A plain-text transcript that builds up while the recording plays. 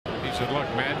said, look,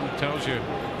 Madden tells you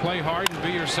play hard and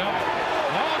be yourself.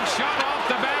 Long shot off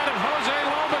the bat of Jose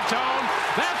Lobaton.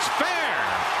 That's fair.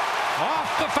 Off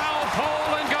the foul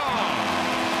pole and gone.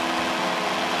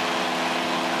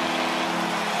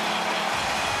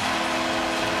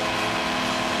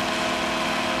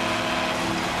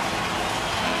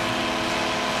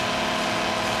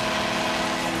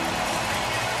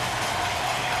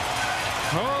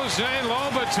 Jose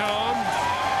Lobaton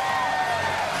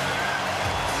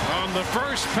on the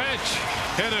first pitch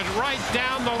hit it right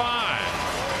down the line.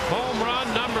 Home run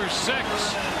number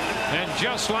 6, and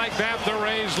just like that the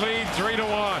Rays lead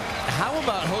 3-1. How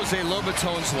about Jose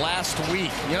Lobaton's last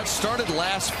week? You know, it started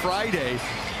last Friday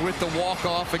with the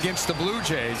walk-off against the Blue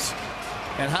Jays.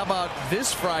 And how about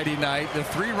this Friday night, the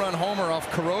 3-run homer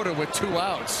off Kuroda with 2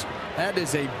 outs? That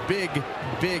is a big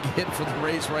hit for the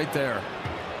Rays right there.